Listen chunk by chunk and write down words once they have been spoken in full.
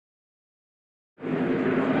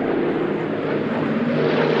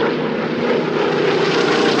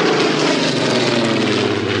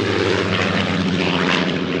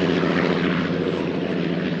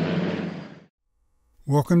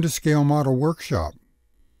Welcome to Scale Model Workshop.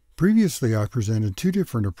 Previously, I presented two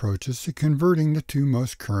different approaches to converting the two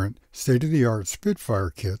most current state-of-the-art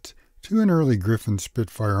Spitfire kits to an early Griffin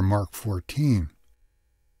Spitfire Mk XIV.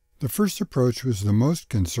 The first approach was the most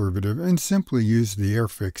conservative and simply used the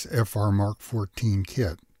Airfix FR Mk XIV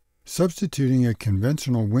kit, substituting a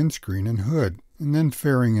conventional windscreen and hood, and then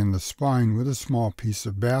fairing in the spine with a small piece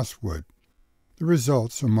of basswood. The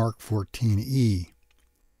result's a Mk XIVe.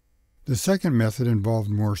 The second method involved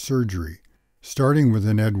more surgery. Starting with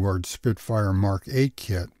an Edwards Spitfire Mk VIII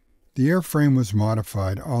kit, the airframe was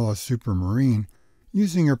modified a la Supermarine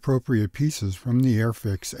using appropriate pieces from the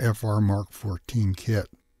Airfix FR Mk XIV kit.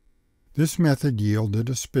 This method yielded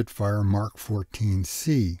a Spitfire Mk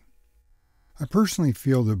XIVC. I personally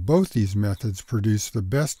feel that both these methods produce the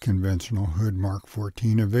best conventional hood Mk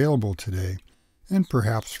XIV available today, and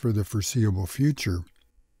perhaps for the foreseeable future.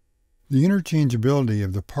 The interchangeability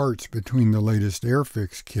of the parts between the latest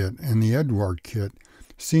Airfix kit and the Edwards kit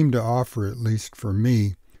seemed to offer, at least for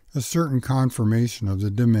me, a certain confirmation of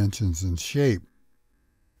the dimensions and shape.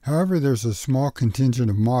 However, there's a small contingent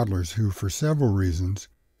of modelers who, for several reasons,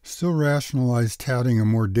 still rationalize touting a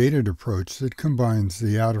more dated approach that combines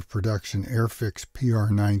the out-of-production Airfix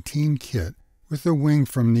PR19 kit with a wing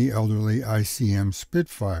from the elderly ICM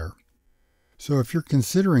Spitfire. So if you're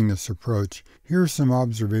considering this approach, here are some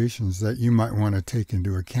observations that you might want to take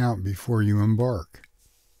into account before you embark.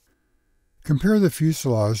 Compare the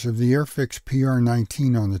fuselage of the Airfix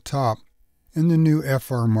PR19 on the top and the new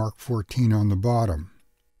FR Mk XIV on the bottom.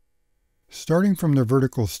 Starting from the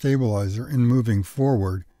vertical stabilizer and moving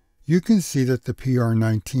forward, you can see that the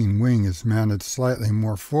PR19 wing is mounted slightly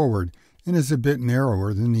more forward and is a bit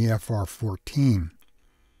narrower than the FR XIV.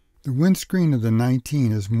 The windscreen of the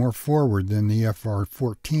 19 is more forward than the FR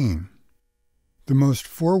XIV. The most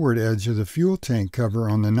forward edge of the fuel tank cover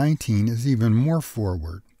on the 19 is even more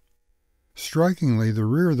forward. Strikingly, the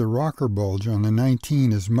rear of the rocker bulge on the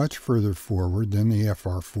 19 is much further forward than the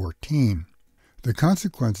FR XIV. The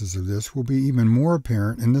consequences of this will be even more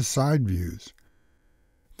apparent in the side views.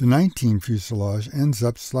 The 19 fuselage ends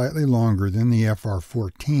up slightly longer than the FR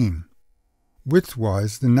XIV.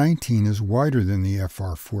 Width-wise, the 19 is wider than the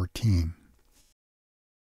FR XIV.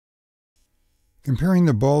 Comparing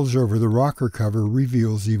the bulge over the rocker cover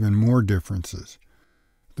reveals even more differences.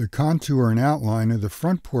 The contour and outline of the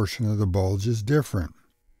front portion of the bulge is different.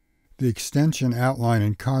 The extension, outline,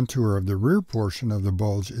 and contour of the rear portion of the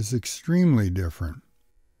bulge is extremely different.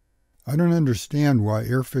 I don't understand why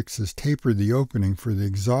Airfix has tapered the opening for the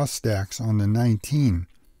exhaust stacks on the 19,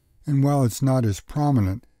 and while it's not as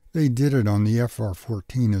prominent, they did it on the FR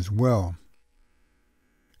XIV as well.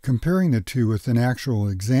 Comparing the two with an actual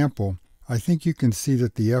example, I think you can see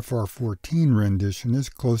that the FR XIV rendition is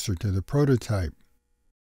closer to the prototype.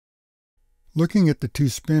 Looking at the two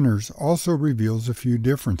spinners also reveals a few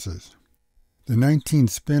differences. The 19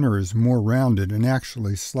 spinner is more rounded and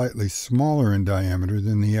actually slightly smaller in diameter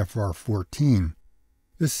than the FR XIV.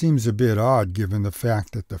 This seems a bit odd given the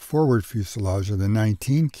fact that the forward fuselage of the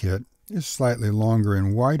 19 kit is slightly longer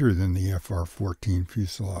and wider than the FR XIV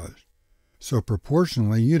fuselage. So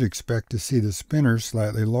proportionally, you'd expect to see the spinner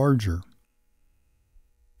slightly larger.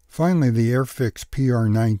 Finally, the Airfix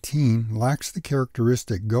PR19 lacks the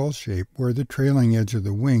characteristic gull shape where the trailing edge of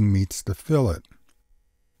the wing meets the fillet.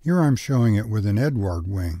 Here I'm showing it with an Edwards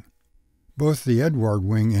wing. Both the Edwards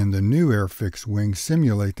wing and the new Airfix wing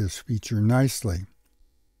simulate this feature nicely.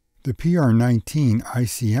 The PR19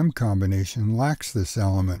 ICM combination lacks this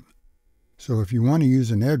element. So if you want to use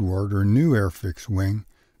an Edwards or new Airfix wing,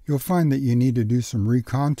 you'll find that you need to do some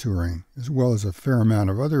recontouring, as well as a fair amount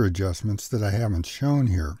of other adjustments that I haven't shown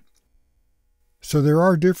here. So there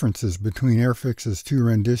are differences between Airfix's two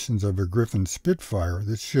renditions of a Griffin Spitfire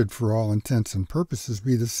that should, for all intents and purposes,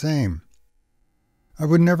 be the same. I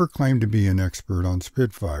would never claim to be an expert on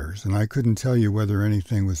Spitfires, and I couldn't tell you whether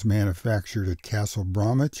anything was manufactured at Castle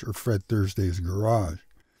Bromwich or Fred Thursday's garage.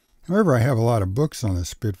 However, I have a lot of books on the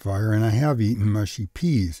Spitfire, and I have eaten mushy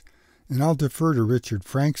peas, and I'll defer to Richard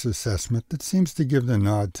Frank's assessment that seems to give the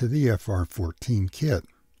nod to the FR XIV kit.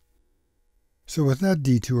 So with that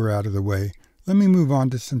detour out of the way, let me move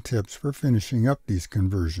on to some tips for finishing up these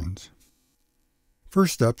conversions.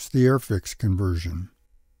 First up's the Airfix conversion.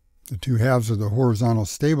 The two halves of the horizontal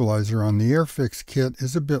stabilizer on the Airfix kit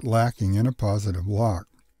is a bit lacking in a positive lock,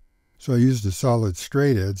 so I used a solid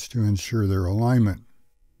straight edge to ensure their alignment.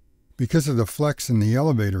 Because of the flex in the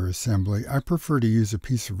elevator assembly, I prefer to use a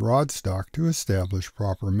piece of rod stock to establish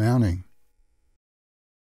proper mounting.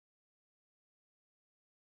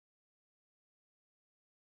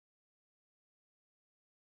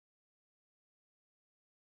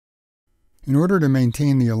 In order to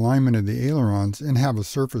maintain the alignment of the ailerons and have a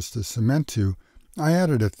surface to cement to, I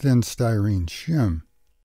added a thin styrene shim.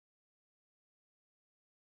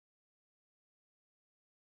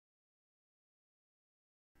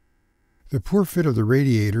 The poor fit of the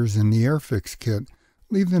radiators in the Airfix kit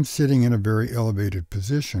leave them sitting in a very elevated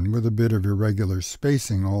position with a bit of irregular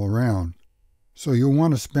spacing all around, so you'll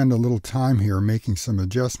want to spend a little time here making some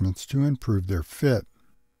adjustments to improve their fit.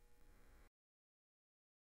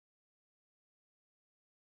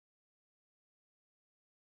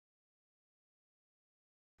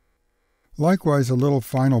 Likewise, a little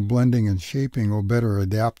final blending and shaping will better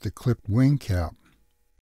adapt the clipped wing cap.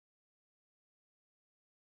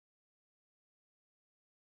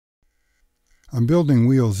 I'm building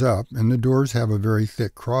wheels up, and the doors have a very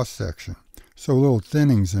thick cross-section, so a little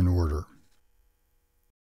thinning's in order.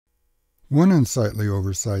 One unsightly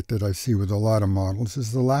oversight that I see with a lot of models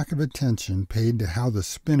is the lack of attention paid to how the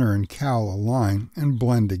spinner and cowl align and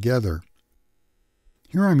blend together.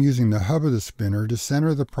 Here I'm using the hub of the spinner to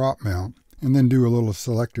center the prop mount and then do a little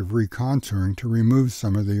selective recontouring to remove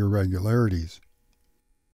some of the irregularities.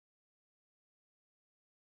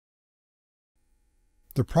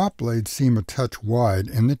 The prop blades seem a touch wide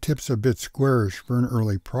and the tip's a bit squarish for an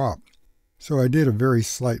early prop, so I did a very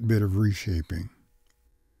slight bit of reshaping.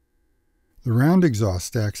 The round exhaust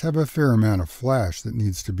stacks have a fair amount of flash that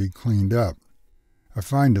needs to be cleaned up. I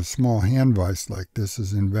find a small hand vise like this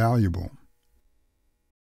is invaluable.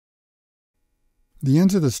 The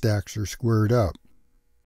ends of the stacks are squared up.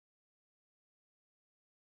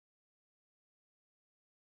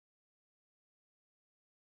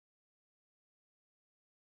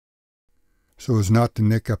 So as not to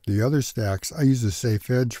nick up the other stacks, I use a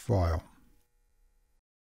safe edge file.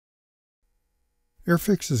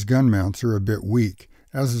 Airfix's gun mounts are a bit weak,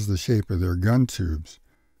 as is the shape of their gun tubes,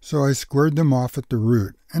 so I squared them off at the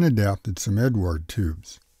root and adapted some Edward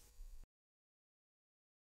tubes.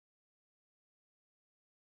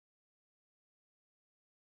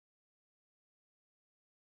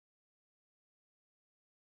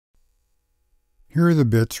 Here are the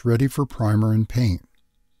bits ready for primer and paint.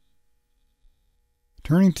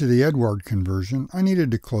 Turning to the Edward conversion, I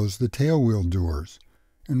needed to close the tailwheel doors,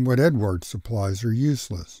 and what Edward supplies are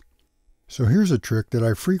useless. So here's a trick that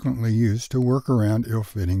I frequently use to work around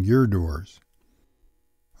ill-fitting gear doors.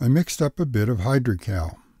 I mixed up a bit of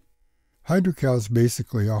Hydrocal. Hydrocal is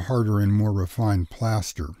basically a harder and more refined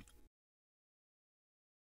plaster.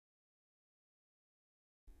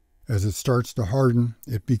 As it starts to harden,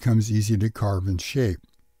 it becomes easy to carve and shape.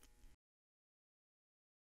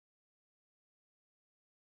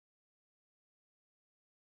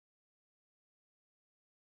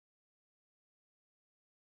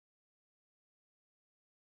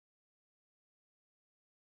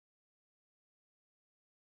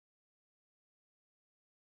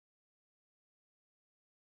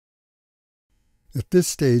 At this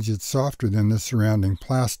stage, it's softer than the surrounding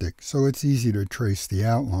plastic, so it's easy to trace the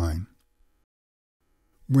outline.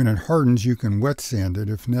 When it hardens, you can wet sand it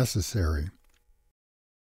if necessary.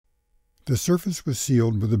 The surface was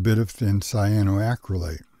sealed with a bit of thin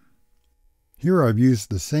cyanoacrylate. Here I've used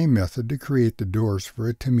the same method to create the doors for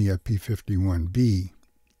a Tamiya P51B.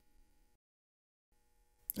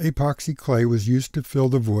 Epoxy clay was used to fill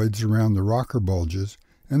the voids around the rocker bulges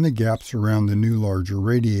and the gaps around the new larger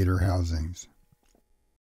radiator housings.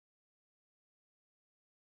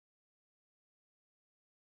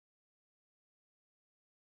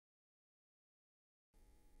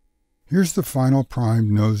 Here's the final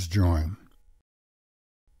primed nose join.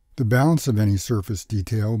 The balance of any surface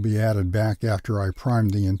detail will be added back after I prime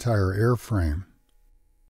the entire airframe.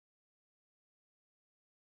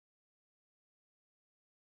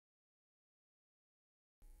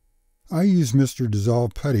 I use Mr.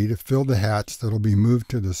 Dissolve putty to fill the hatch that will be moved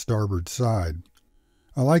to the starboard side.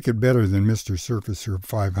 I like it better than Mr. Surfacer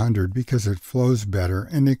 500 because it flows better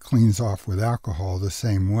and it cleans off with alcohol the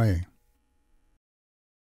same way.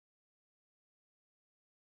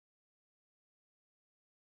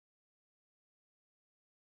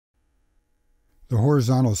 The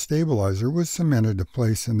horizontal stabilizer was cemented to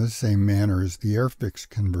place in the same manner as the Airfix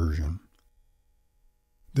conversion.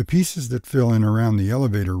 The pieces that fill in around the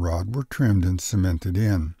elevator rod were trimmed and cemented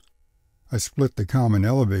in. I split the common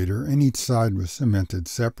elevator and each side was cemented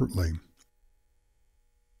separately.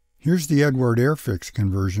 Here's the Edward Airfix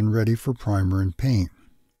conversion ready for primer and paint.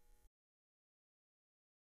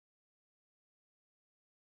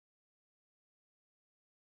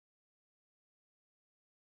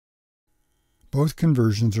 Both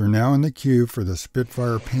conversions are now in the queue for the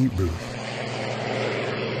Spitfire paint booth.